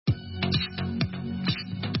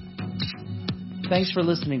Thanks for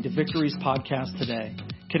listening to Victory's podcast today.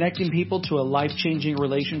 Connecting people to a life-changing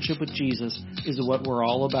relationship with Jesus is what we're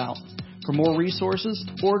all about. For more resources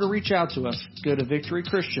or to reach out to us, go to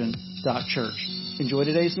victorychristian.church. Enjoy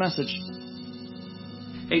today's message.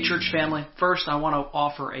 Hey, church family. First, I want to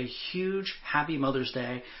offer a huge happy Mother's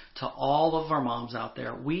Day to all of our moms out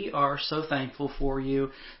there. We are so thankful for you,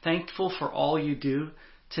 thankful for all you do.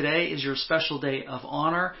 Today is your special day of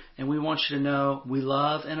honor, and we want you to know we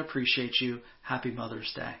love and appreciate you. Happy Mother's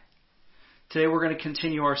Day. Today we're going to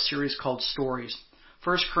continue our series called Stories.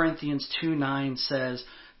 1 Corinthians 2:9 says,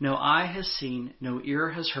 "No eye has seen, no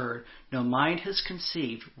ear has heard, no mind has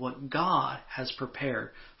conceived what God has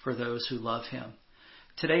prepared for those who love Him."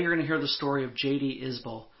 Today you're going to hear the story of J.D.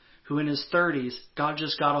 Isbell, who in his 30s, God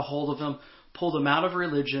just got a hold of him, pulled him out of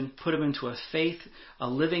religion, put him into a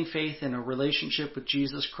living faith in a relationship with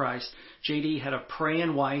Jesus Christ. J.D. had a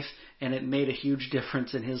praying wife, and it made a huge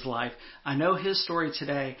difference in his life. I know his story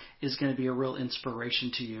today is going to be a real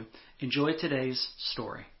inspiration to you. Enjoy today's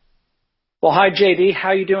story. Well, hi, J.D. How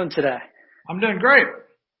are you doing today? I'm doing great.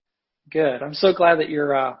 Good. I'm so glad that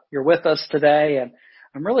you're with us today, and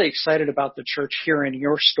I'm really excited about the church hearing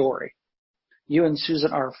your story. You and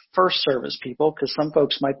Susan are first service people, because some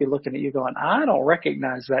folks might be looking at you going, I don't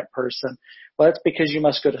recognize that person. Well, that's because you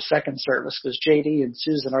must go to second service, because JD and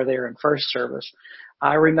Susan are there in first service.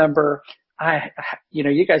 I remember,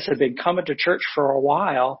 you guys had been coming to church for a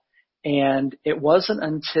while, and it wasn't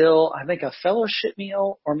until I think a fellowship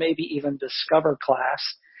meal or maybe even Discover class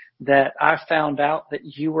that I found out that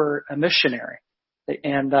you were a missionary.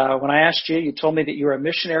 And when I asked you, you told me that you were a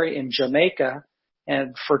missionary in Jamaica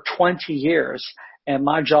and for 20 years, and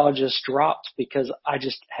my jaw just dropped because I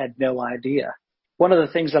just had no idea. One of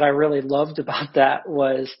the things that I really loved about that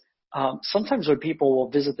was sometimes when people will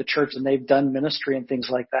visit the church and they've done ministry and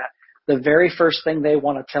things like that, the very first thing they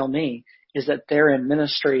want to tell me is that they're in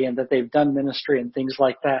ministry and that they've done ministry and things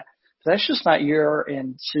like that. But that's just not your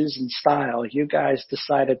and Susan's style. You guys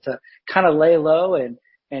decided to kind of lay low and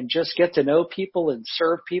just get to know people and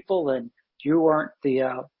serve people, and you weren't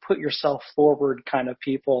the put yourself forward kind of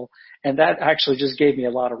people, and that actually just gave me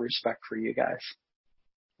a lot of respect for you guys.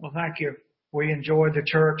 Well, thank you. We enjoyed the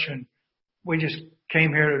church, and we just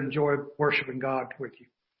came here to enjoy worshiping God with you.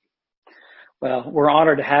 Well, we're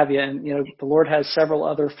honored to have you, and the Lord has several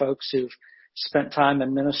other folks who've spent time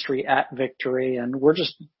in ministry at Victory, and we're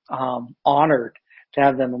just honored to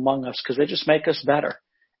have them among us because they just make us better,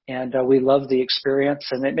 and we love the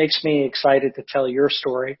experience, and it makes me excited to tell your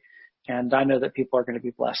story. And I know that people are going to be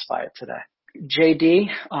blessed by it today. JD,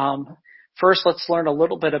 first let's learn a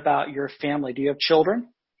little bit about your family. Do you have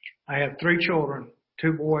children? I have 3 children,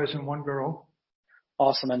 2 boys and 1 girl.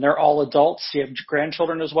 Awesome. And they're all adults? Do you have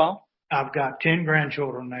grandchildren as well? I've got 10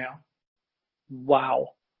 grandchildren now.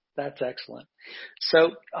 Wow. That's excellent.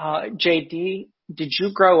 So, JD, did you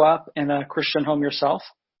grow up in a Christian home yourself?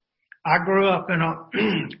 I grew up in a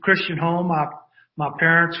Christian home. My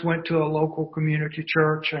parents went to a local community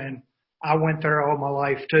church, and I went there all my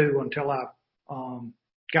life too until I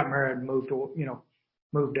got married and moved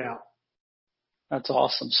out. That's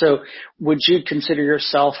awesome. So would you consider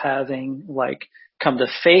yourself having come to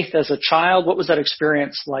faith as a child? What was that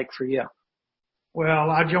experience like for you?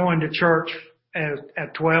 Well, I joined the church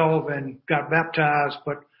at 12 and got baptized,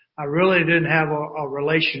 but I really didn't have a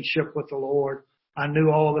relationship with the Lord. I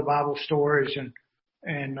knew all the Bible stories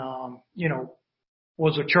and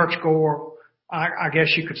was a churchgoer. I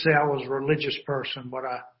guess you could say I was a religious person, but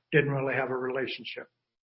I didn't really have a relationship.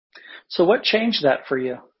 So what changed that for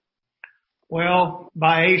you? Well,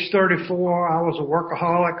 by age 34, I was a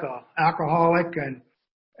workaholic, alcoholic,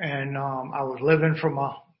 and I was living for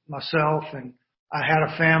myself, and I had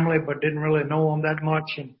a family, but didn't really know them that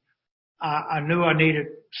much, and I knew I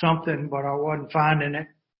needed something, but I wasn't finding it.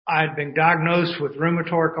 I had been diagnosed with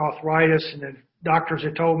rheumatoid arthritis, and the doctors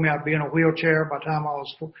had told me I'd be in a wheelchair by the time I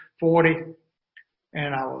was 40,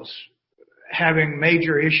 and I was having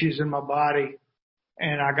major issues in my body,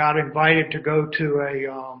 and I got invited to go to a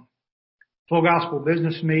full gospel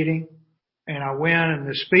business meeting, and I went, and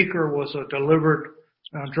the speaker was a delivered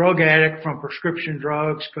drug addict from prescription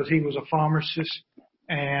drugs because he was a pharmacist,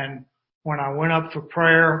 and when I went up for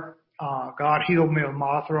prayer, God healed me of my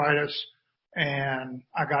arthritis, and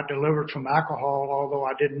I got delivered from alcohol, although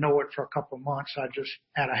I didn't know it for a couple of months. I just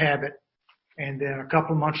had a habit. And then a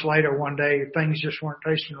couple of months later, one day, things just weren't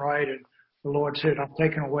tasting right, and the Lord said, "I'm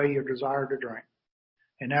taking away your desire to drink."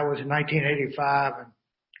 And that was in 1985, and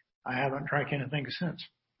I haven't drank anything since.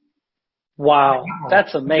 Wow,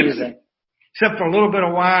 that's amazing. Except for a little bit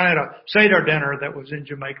of wine at a Seder dinner that was in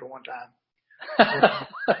Jamaica one time.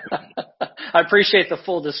 I appreciate the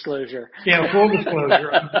full disclosure. Yeah, full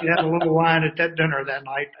disclosure. We had a little wine at that dinner that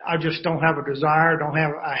night. I just don't have a desire.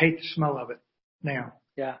 I hate the smell of it now.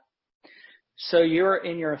 Yeah. So you're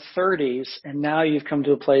in your 30s, and now you've come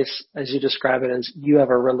to a place, as you describe it, as you have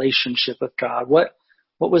a relationship with God. What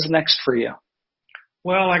was next for you?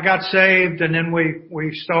 Well, I got saved, and then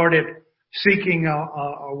we started seeking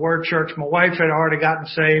a word church. My wife had already gotten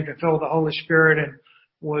saved and filled with the Holy Spirit and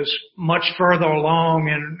was much further along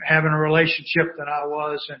in having a relationship than I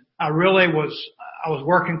was. And I was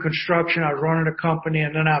working construction. I was running a company,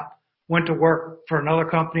 and then I went to work for another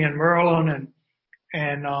company in Maryland,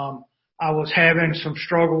 and I was having some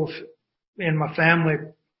struggles in my family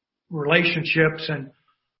relationships, and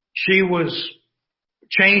she was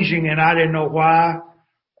changing, and I didn't know why.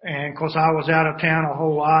 And 'cause I was out of town a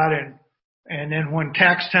whole lot, and then when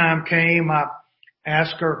tax time came, I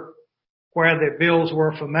asked her where the bills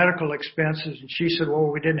were for medical expenses, and she said,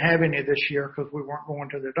 well, we didn't have any this year because we weren't going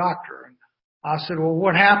to the doctor. And I said, well,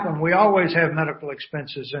 what happened? We always have medical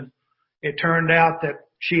expenses. And it turned out that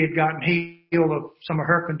she had gotten healed of some of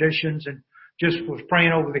her conditions and just was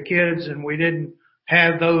praying over the kids, and we didn't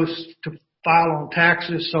have those to file on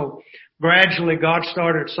taxes. So gradually God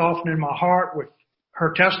started softening my heart with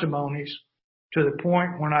her testimonies to the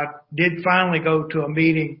point when I did finally go to a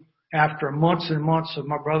meeting after months and months of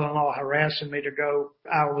my brother-in-law harassing me to go.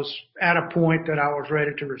 I was at a point that I was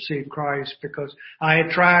ready to receive Christ because I had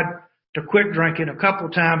tried to quit drinking a couple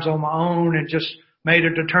of times on my own and just made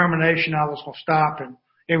a determination I was going to stop, and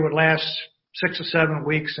it would last 6 or 7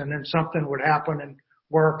 weeks, and then something would happen and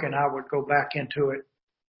work, and I would go back into it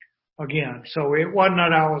again. So it wasn't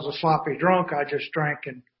that I was a sloppy drunk. I just drank,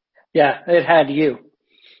 and Yeah, it had you.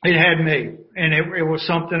 it had me, and it was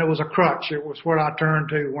something. It was a crutch. It was what I turned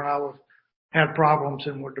to when I had problems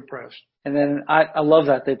and were depressed. And then I love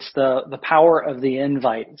that. It's the power of the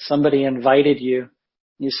invite. Somebody invited you.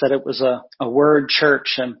 You said it was a word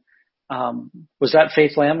church, and was that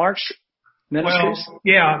Faith Landmarks Ministries? Well,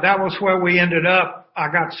 yeah, that was where we ended up.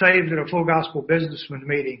 I got saved at a Full Gospel Businessman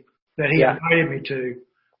meeting that he invited me to,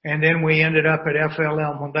 and then we ended up at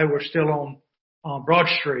FLM when they were still on Broad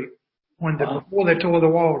Street. Before they tore the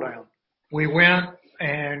wall down. We went,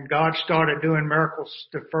 and God started doing miracles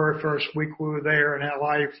the very first week we were there in our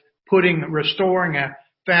life, restoring a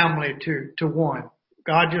family to one.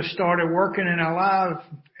 God just started working in our lives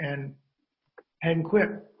and hadn't quit.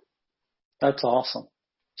 That's awesome.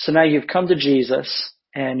 So now you've come to Jesus,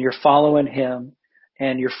 and you're following him,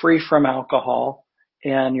 and you're free from alcohol,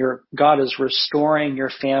 and God is restoring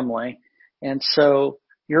your family. And so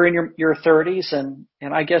you're in your 30s, and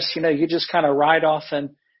I guess, you just kind of ride off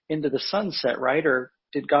into the sunset, right? Or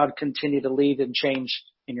did God continue to lead and change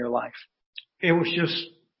in your life? It was just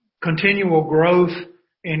continual growth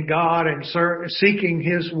in God and seeking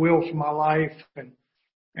his will for my life.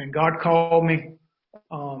 And God called me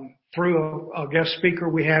through a guest speaker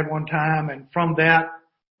we had one time. And from that,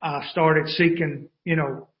 I started seeking,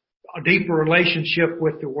 a deeper relationship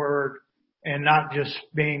with the Word and not just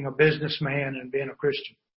being a businessman and being a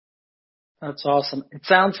Christian. That's awesome. It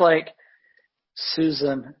sounds like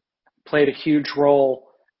Susan played a huge role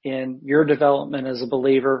in your development as a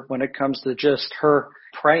believer when it comes to just her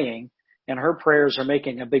praying, and her prayers are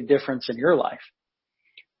making a big difference in your life.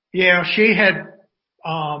 Yeah, she had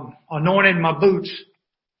anointed my boots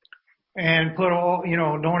and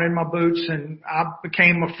anointed my boots, and I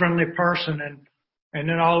became a friendly person. And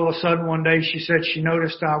then all of a sudden one day she said she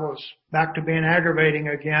noticed I was back to being aggravating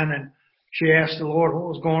again, and she asked the Lord what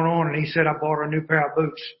was going on, and he said, I bought her a new pair of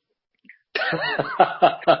boots.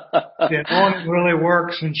 The anointing really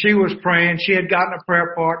works, and she was praying. She had gotten a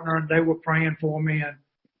prayer partner, and they were praying for me.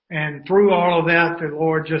 And through all of that, the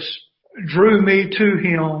Lord just drew me to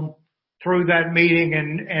him through that meeting,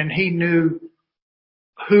 and he knew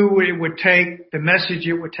who it would take, the message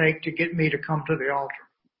it would take to get me to come to the altar.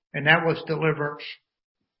 And that was deliverance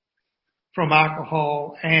from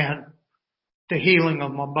alcohol and the healing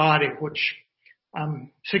of my body, which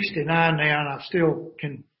I'm 69 now, and I still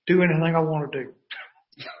can do anything I want to do.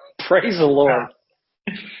 Praise the Lord.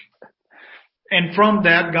 And from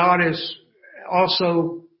that, God has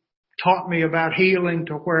also taught me about healing,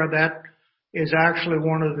 to where that is actually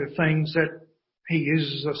one of the things that he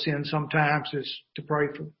uses us in sometimes, is to pray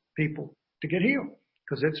for people to get healed,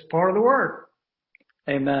 because it's part of the Word.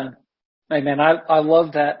 Amen. Amen. I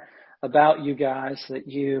love that about you guys, that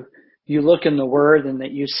you look in the Word and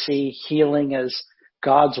that you see healing as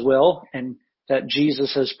God's will, and that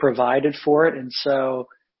Jesus has provided for it. And so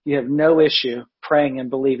you have no issue praying and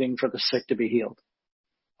believing for the sick to be healed.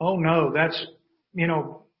 Oh no, that's,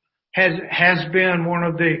 has been one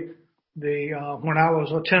of the when I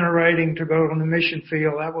was itinerating to go on the mission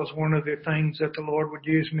field, that was one of the things that the Lord would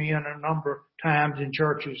use me in a number of times in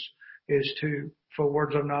churches is for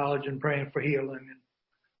words of knowledge and praying for healing.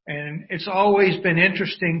 And it's always been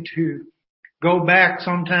interesting to go back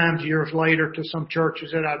sometimes years later to some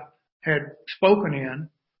churches that I had spoken in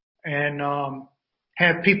and,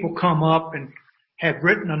 have people come up and have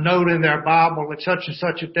written a note in their Bible at such and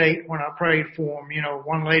such a date when I prayed for them. You know,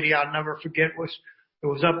 one lady I'll never forget it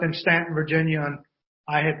was up in Stanton, Virginia, and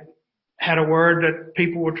I had a word that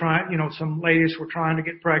people were trying, some ladies were trying to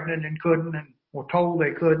get pregnant and couldn't and were told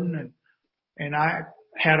they couldn't. And I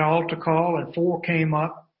had an altar call and 4 came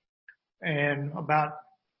up, and about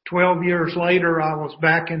 12 years later, I was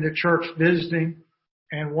back in the church visiting,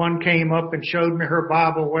 and one came up and showed me her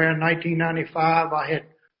Bible where in 1995 I had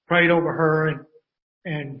prayed over her,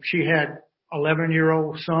 and she had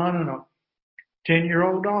 11-year-old son and a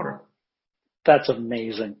 10-year-old daughter. That's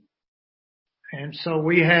amazing. And so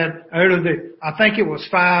we had, I think it was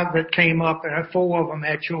 5 that came up, and 4 of them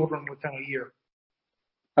had children within a year.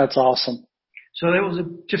 That's awesome. So it was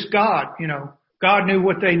just God, God knew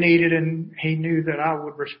what they needed, and He knew that I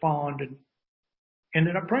would respond, and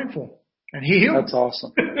ended up praying for them. And He healed. That's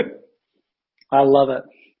awesome. I love it.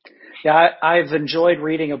 Yeah, I've enjoyed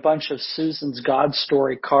reading a bunch of Susan's God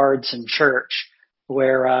story cards in church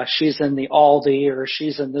where she's in the Aldi or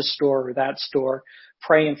she's in this store or that store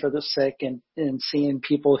praying for the sick and seeing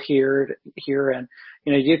people here. And,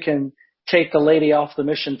 you can take the lady off the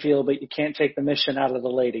mission field, but you can't take the mission out of the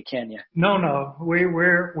lady, can you? No.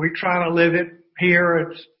 We try to live it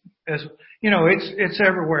here. It's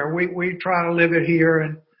everywhere. We try to live it here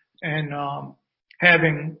and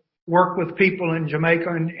having worked with people in Jamaica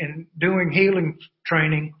and doing healing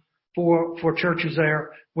training for churches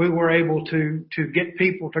there, we were able to get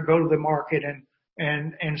people to go to the market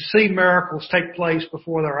and see miracles take place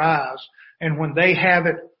before their eyes. And when they have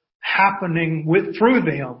it happening through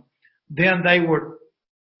them, then they were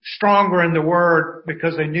stronger in the word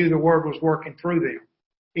because they knew the word was working through them.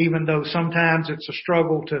 Even though sometimes it's a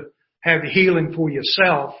struggle to have healing for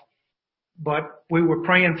yourself, but we were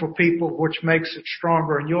praying for people, which makes it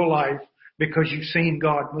stronger in your life because you've seen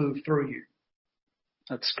God move through you.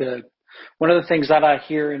 That's good. One of the things that I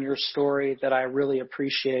hear in your story that I really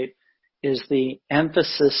appreciate is the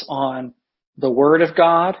emphasis on the Word of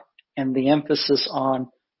God and the emphasis on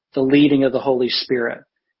the leading of the Holy Spirit.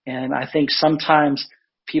 And I think sometimes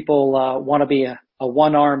people want to be a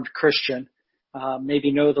one-armed Christian,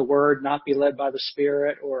 maybe know the Word, not be led by the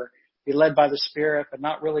Spirit, or be led by the Spirit but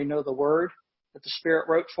not really know the Word that the Spirit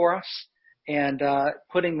wrote for us. And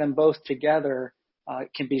putting them both together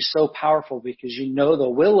can be so powerful because you know the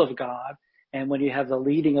will of God, and when you have the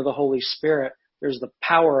leading of the Holy Spirit, there's the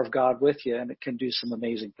power of God with you, and it can do some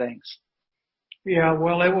amazing things. Yeah,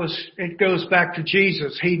 well, it goes back to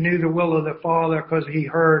Jesus. He knew the will of the Father because He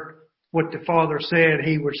heard what the Father said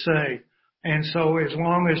He would say. And so as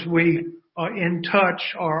long as we are in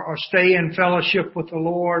touch or stay in fellowship with the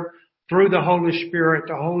Lord through the Holy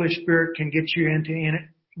Spirit can get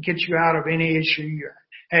you out of any issue you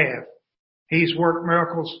have. He's worked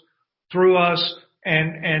miracles through us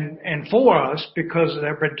and for us, because there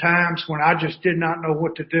have been times when I just did not know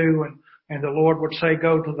what to do, and the Lord would say,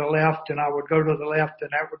 go to the left, and I would go to the left,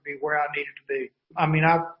 and that would be where I needed to be. I mean,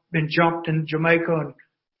 I've been jumped in Jamaica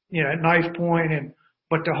and, at knife point,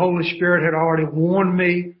 but the Holy Spirit had already warned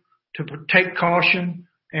me to take caution.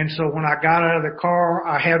 And so when I got out of the car,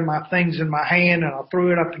 I had my things in my hand and I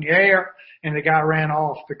threw it up in the air, and the guy ran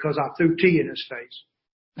off because I threw tea in his face.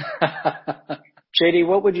 JD,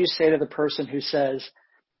 what would you say to the person who says,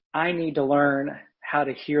 I need to learn how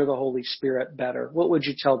to hear the Holy Spirit better? What would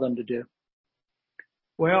you tell them to do?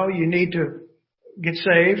 Well, you need to get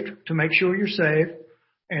saved, to make sure you're saved,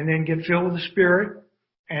 and then get filled with the Spirit,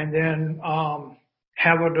 and then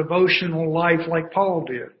have a devotional life like Paul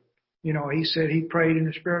did. He said he prayed in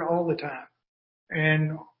the Spirit all the time.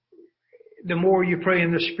 And the more you pray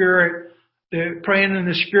in the Spirit, praying in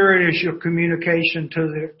the Spirit is your communication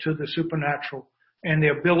to the supernatural, and the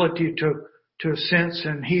ability to sense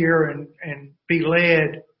and hear and be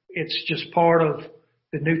led. It's just part of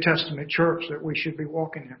the New Testament church that we should be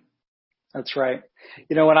walking in. That's right.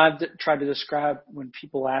 When I've tried to describe, when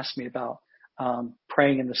people ask me about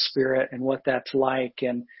praying in the Spirit and what that's like,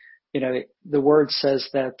 and the Word says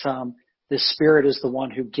that the Spirit is the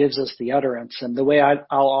one who gives us the utterance. And the way I'll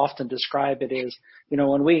often describe it is,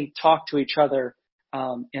 when we talk to each other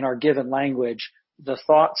in our given language, the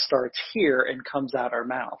thought starts here and comes out our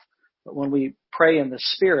mouth. But when we pray in the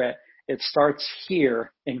Spirit, it starts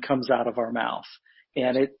here and comes out of our mouth.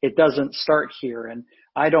 And it doesn't start here. And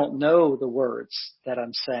I don't know the words that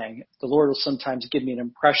I'm saying. The Lord will sometimes give me an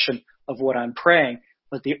impression of what I'm praying,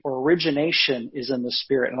 but the origination is in the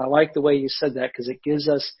Spirit. And I like the way you said that because it gives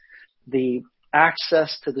us the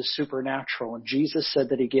access to the supernatural. And Jesus said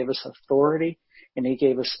that he gave us authority and he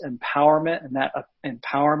gave us empowerment, and that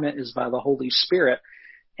empowerment is by the Holy Spirit.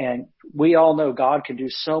 And we all know God can do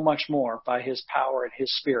so much more by his power and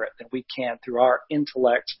his Spirit than we can through our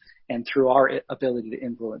intellect and through our ability to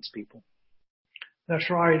influence people. That's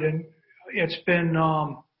right. And it's been,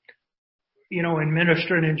 in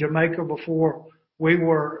ministering in Jamaica before,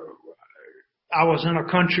 I was in a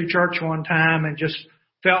country church one time and just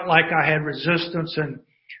felt like I had resistance, and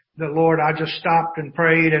the Lord, I just stopped and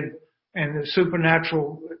prayed, and the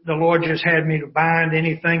supernatural, the Lord just had me to bind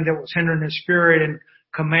anything that was hindering the Spirit and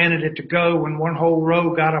commanded it to go, and one whole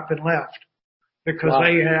row got up and left because Wow.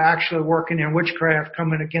 they had actually working in witchcraft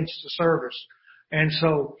coming against the service. And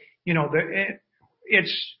so,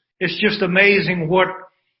 it's just amazing what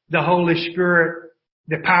the Holy Spirit,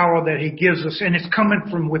 the power that he gives us, and it's coming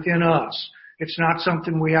from within us. It's not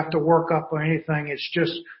something we have to work up or anything. It's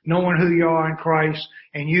just knowing who you are in Christ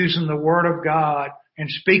and using the Word of God and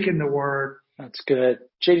speaking the Word. That's good.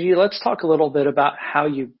 JD, let's talk a little bit about how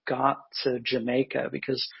you got to Jamaica,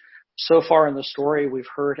 because so far in the story, we've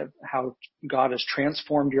heard of how God has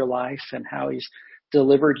transformed your life and how he's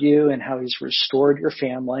delivered you and how he's restored your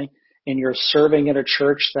family, and you're serving in a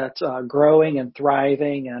church that's growing and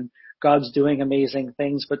thriving, and God's doing amazing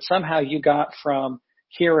things. But somehow you got from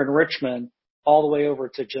here in Richmond all the way over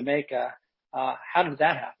to Jamaica. How did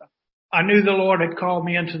that happen? I knew the Lord had called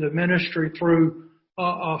me into the ministry through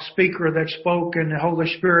a speaker that spoke, and the Holy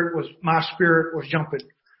Spirit my spirit was jumping,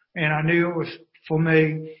 and I knew it was for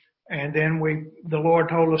me. And then the Lord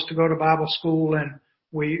told us to go to Bible school, and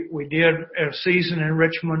we did a season in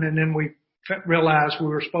Richmond, and then we realized we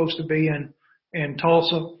were supposed to be in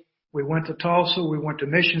Tulsa. We went to Tulsa, we went to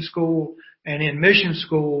mission school, and in mission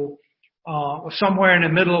school, somewhere in the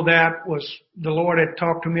middle of that was the Lord had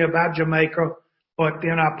talked to me about Jamaica, but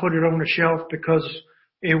then I put it on the shelf because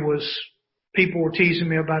people were teasing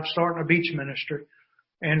me about starting a beach ministry.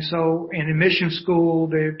 And so in the mission school,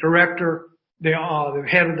 the director, the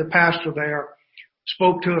head of the pastor there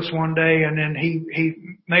spoke to us one day, and then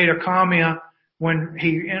he made a comment when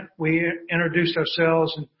we introduced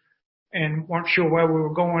ourselves and weren't sure where we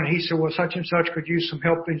were going. He said, well, such and such could use some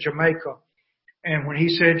help in Jamaica. And when he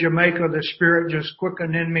said Jamaica, the Spirit just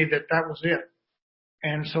quickened in me that was it.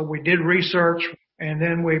 And so we did research, and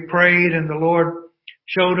then we prayed, and the Lord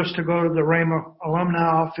showed us to go to the Rhema alumni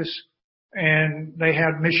office, and they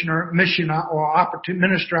had ministry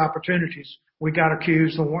opportunities. We got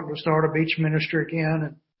accused of wanting to start a beach ministry again,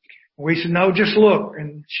 and we said, no, just look.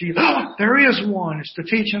 And she, there is one. It's the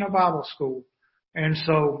teaching of Bible school. And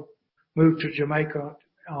so moved to Jamaica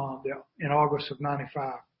in August of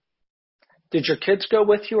 '95. Did your kids go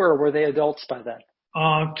with you, or were they adults by then?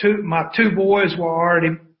 My two boys were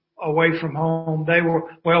already away from home.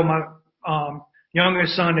 My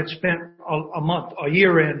youngest son had spent a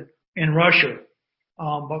year in Russia.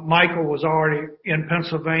 But Michael was already in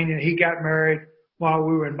Pennsylvania. He got married while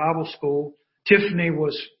we were in Bible school. Tiffany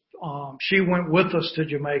she went with us to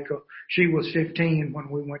Jamaica. She was 15 when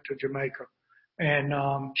we went to Jamaica. And,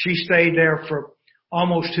 she stayed there for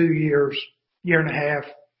almost 2 years, year and a half,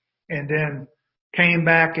 and then came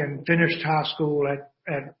back and finished high school at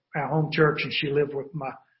our home church, and she lived with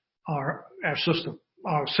our sister,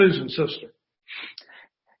 Susan's sister.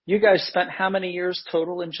 You guys spent how many years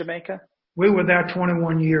total in Jamaica? We were there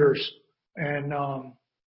 21 years. And,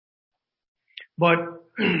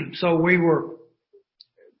 so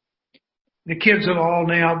the kids are all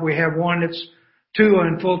now, we have one that's 2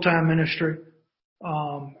 in full-time ministry.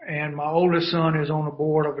 And my oldest son is on the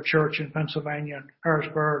board of a church in Pennsylvania, in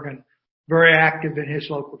Harrisburg, and very active in his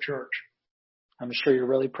local church. I'm sure you're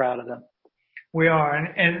really proud of them. We are.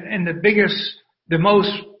 And the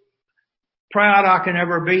most proud I can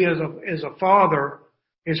ever be as a father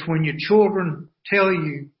is when your children tell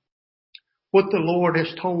you what the Lord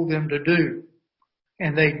has told them to do,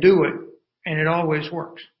 and they do it, and it always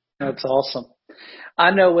works. That's awesome.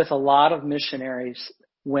 I know with a lot of missionaries,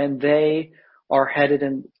 when they are headed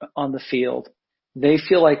on the field, they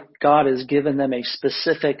feel like God has given them a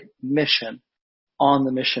specific mission on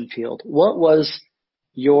the mission field. What was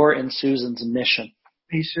your and Susan's mission?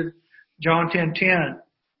 He said, John 10:10,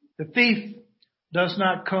 the thief does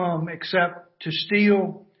not come except to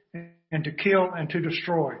steal and to kill and to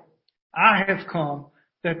destroy. I have come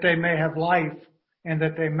that they may have life and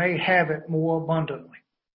that they may have it more abundantly.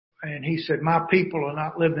 And he said, my people are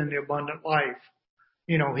not living the abundant life.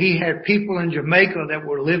 he had people in Jamaica that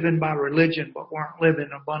were living by religion but weren't living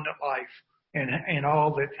an abundant life and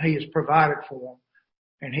all that he has provided for them.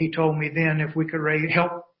 And he told me then if we could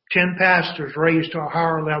help 10 pastors raise to a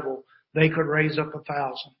higher level, they could raise up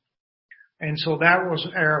 1,000. And so that was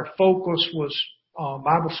our focus was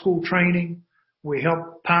Bible school training. We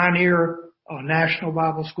helped pioneer a national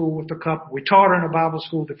Bible school with a couple. We taught in a Bible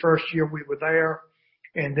school the first year we were there.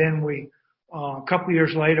 And then a couple of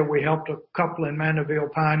years later, we helped a couple in Mandeville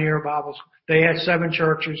pioneer Bible school. They had 7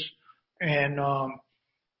 churches. And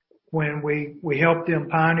when we helped them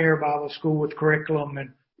pioneer Bible school with curriculum,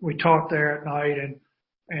 and we taught there at night.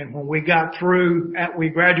 And when we got through, we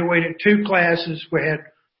graduated 2 classes. We had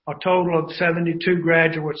a total of 72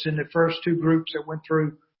 graduates in the first 2 groups that went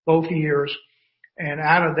through both years. And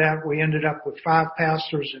out of that, we ended up with 5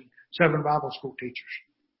 pastors and 7 Bible school teachers.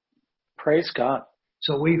 Praise God.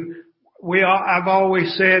 So I've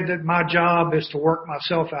always said that my job is to work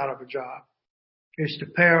myself out of a job. Is to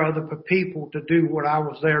pair other people to do what I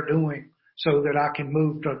was there doing so that I can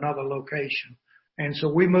move to another location. And so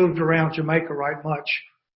we moved around Jamaica right much,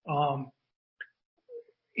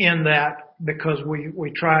 in that because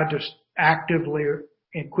we tried to actively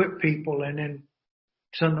equip people and then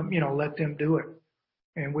send them, let them do it.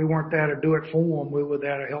 And we weren't there to do it for them. We were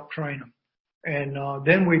there to help train them. And,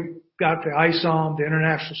 then we got the ISOM, the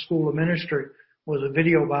International School of Ministry, was a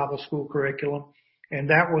video Bible school curriculum. And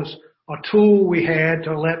that was a tool we had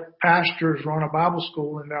to let pastors run a Bible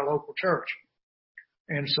school in their local church.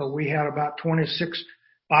 And so we had about 26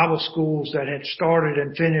 Bible schools that had started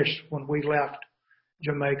and finished when we left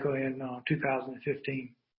Jamaica in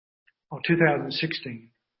 2015 or 2016.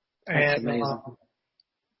 That's amazing.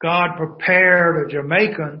 God prepared a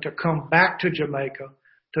Jamaican to come back to Jamaica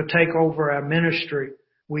to take over our ministry.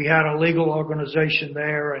 We had a legal organization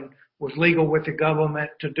there and was legal with the government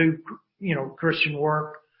to do, Christian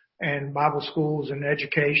work and Bible schools and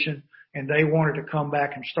education. And they wanted to come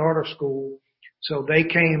back and start a school. So they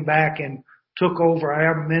came back and took over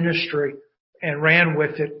our ministry and ran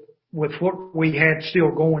with it with what we had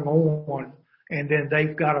still going on. And then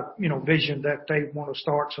they've got a, vision that they want to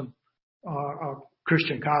start some, a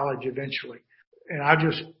Christian college eventually. And I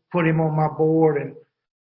just put him on my board and,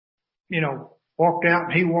 walked out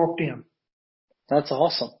and he walked in. That's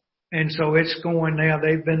awesome. And so it's going now.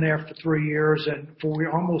 They've been there for 3 years and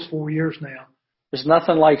almost 4 years now. There's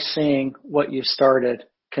nothing like seeing what you started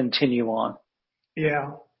continue on.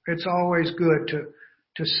 Yeah. It's always good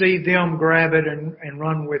to see them grab it and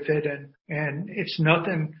run with it. And it's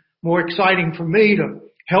nothing more exciting for me to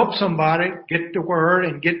help somebody get the word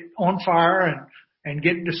and get on fire and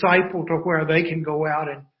get discipled to where they can go out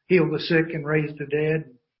and heal the sick and raise the dead.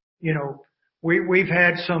 We've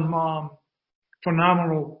had some,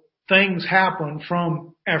 phenomenal things happen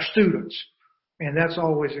from our students. And that's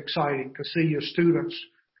always exciting to see your students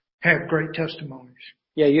have great testimonies.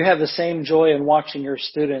 Yeah, you have the same joy in watching your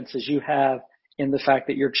students as you have in the fact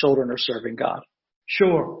that your children are serving God.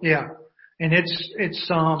 Sure, yeah. And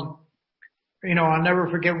I'll never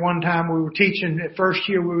forget one time we were teaching, the first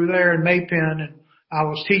year we were there in Maypen, and I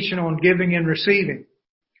was teaching on giving and receiving.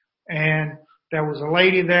 And there was a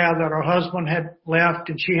lady there that her husband had left,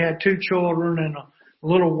 and she had 2 children and a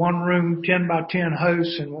little 1-room 10 by 10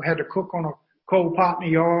 house, and we had to cook on a coal pot in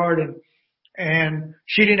the yard, and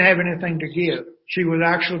she didn't have anything to give. She was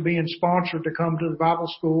actually being sponsored to come to the Bible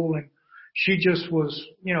school, and she just was,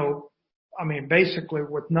 basically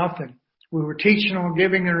with nothing. We were teaching on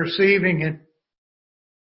giving and receiving, and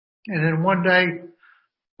then one day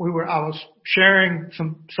I was sharing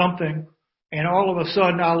something, and all of a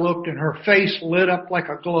sudden I looked and her face lit up like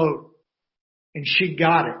a globe, and she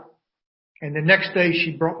got it. And the next day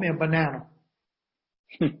she brought me a banana.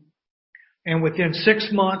 And within 6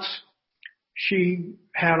 months, she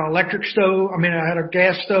had an electric stove. I had a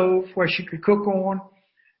gas stove where she could cook on.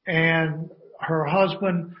 And her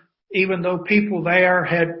husband, even though people there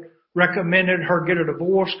had recommended her get a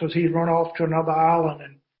divorce because he'd run off to another island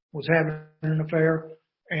and was having an affair.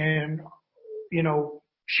 And,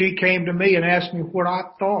 she came to me and asked me what I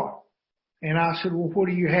thought. And I said, well, what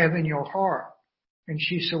do you have in your heart? And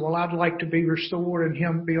she said, well, I'd like to be restored and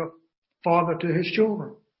him be a father to his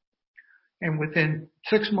children. And within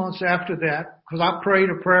 6 months after that, because I prayed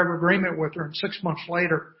a prayer of agreement with her, and 6 months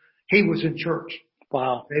later, he was in church.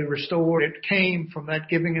 Wow. They restored. It came from that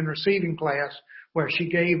giving and receiving class where she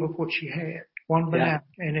gave of what she had. One banana.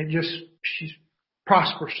 Yeah. And she's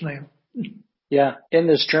prosperous now. Yeah. In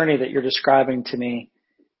this journey that you're describing to me,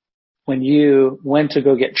 when you went to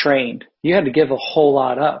go get trained, you had to give a whole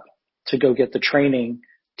lot up to go get the training,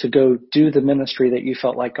 to go do the ministry that you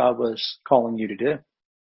felt like God was calling you to do.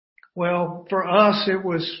 Well, for us, it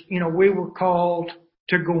was, we were called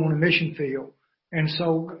to go on a mission field. And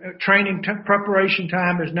so preparation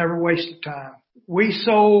time is never wasted time. We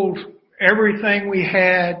sold everything we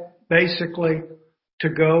had basically to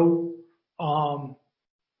go.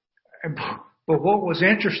 But what was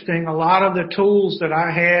interesting, a lot of the tools that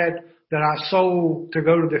I had that I sold to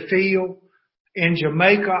go to the field in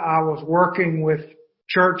Jamaica, I was working with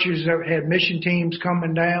churches that had mission teams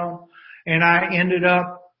coming down, and I ended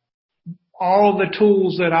up all the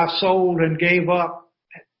tools that I sold and gave up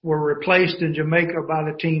were replaced in Jamaica by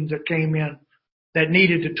the teams that came in that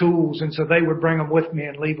needed the tools, and so they would bring them with me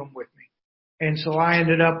and leave them with me. And so I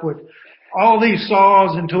ended up with all these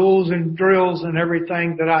saws and tools and drills and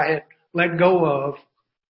everything that I had let go of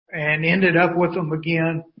and ended up with them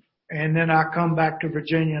again. And then I come back to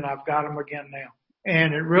Virginia and I've got them again now.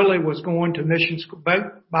 And it really was going to mission school,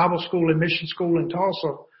 Bible school and mission school in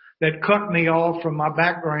Tulsa that cut me off from my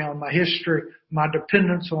background, my history, my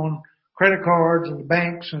dependence on credit cards and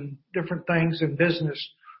banks and different things in business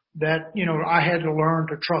that, I had to learn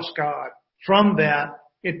to trust God. From that,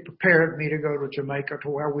 it prepared me to go to Jamaica to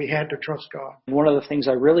where we had to trust God. One of the things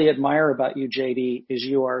I really admire about you, JD, is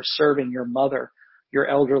you are serving your mother, your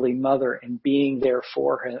elderly mother, and being there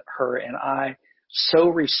for her. And I so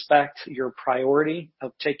respect your priority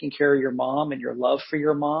of taking care of your mom and your love for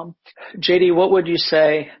your mom. JD, what would you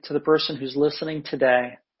say to the person who's listening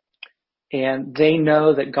today and they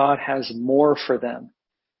know that God has more for them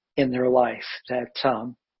in their life?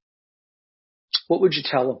 What would you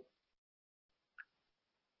tell them?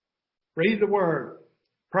 Read the Word,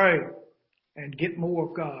 pray, and get more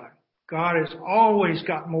of God. God has always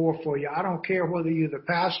got more for you. I don't care whether you're the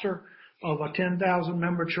pastor of a 10,000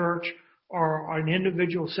 member church or an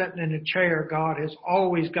individual sitting in a chair. God has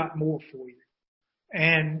always got more for you.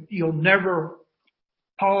 And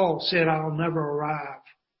Paul said, I'll never arrive.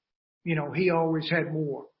 He always had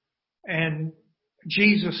more. And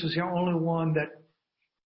Jesus is the only one that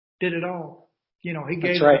did it all. He gave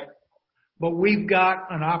That's right. it. But we've got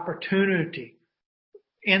an opportunity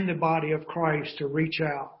in the body of Christ to reach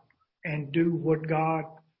out and do what God,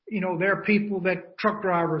 there are truck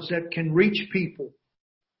drivers that can reach people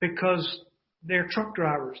because they're truck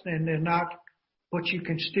drivers and they're not, but you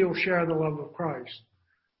can still share the love of Christ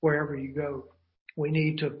wherever you go. We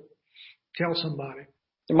need to tell somebody.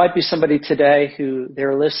 There might be somebody today who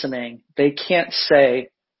they're listening. They can't say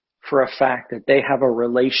for a fact that they have a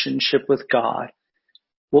relationship with God.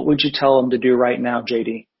 What would you tell them to do right now,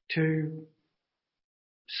 JD? To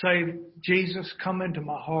say, Jesus, come into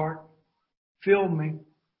my heart, fill me,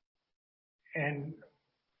 and,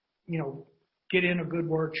 get in a good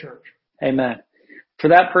word church. Amen. For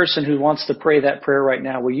that person who wants to pray that prayer right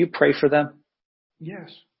now, will you pray for them?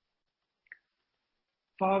 Yes.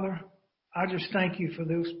 Father, I just thank you for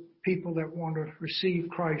those people that want to receive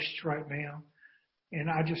Christ right now. And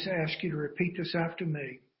I just ask you to repeat this after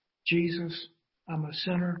me. Jesus, I'm a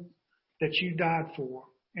sinner that you died for,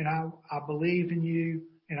 and I believe in you,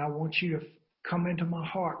 and I want you to come into my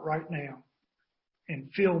heart right now and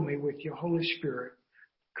fill me with your Holy Spirit.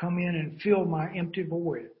 Come in and fill my empty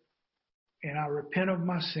void, and I repent of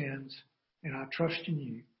my sins, and I trust in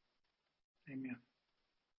you. Amen.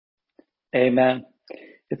 Amen.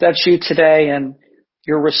 If that's you today and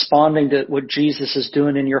you're responding to what Jesus is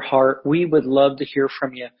doing in your heart, we would love to hear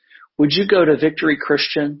from you. Would you go to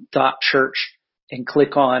victorychristian.church and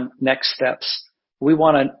click on Next Steps? We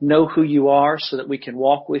want to know who you are so that we can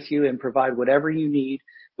walk with you and provide whatever you need,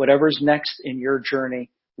 whatever's next in your journey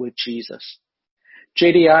with Jesus.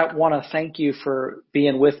 JD, I want to thank you for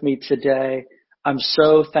being with me today. I'm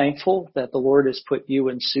so thankful that the Lord has put you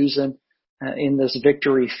and Susan in this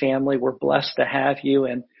Victory family. We're blessed to have you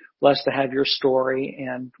and blessed to have your story,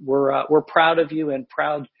 and we're proud of you and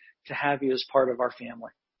proud to have you as part of our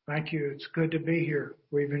family. Thank you. It's good to be here.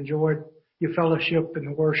 We've enjoyed your fellowship and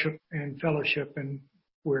the worship and fellowship, and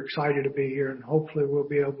we're excited to be here, and hopefully we'll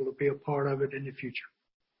be able to be a part of it in the future.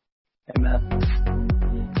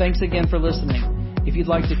 Amen. Thanks again for listening. If you'd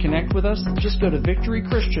like to connect with us, just go to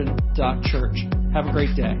victorychristian.church. Have a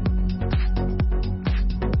great day.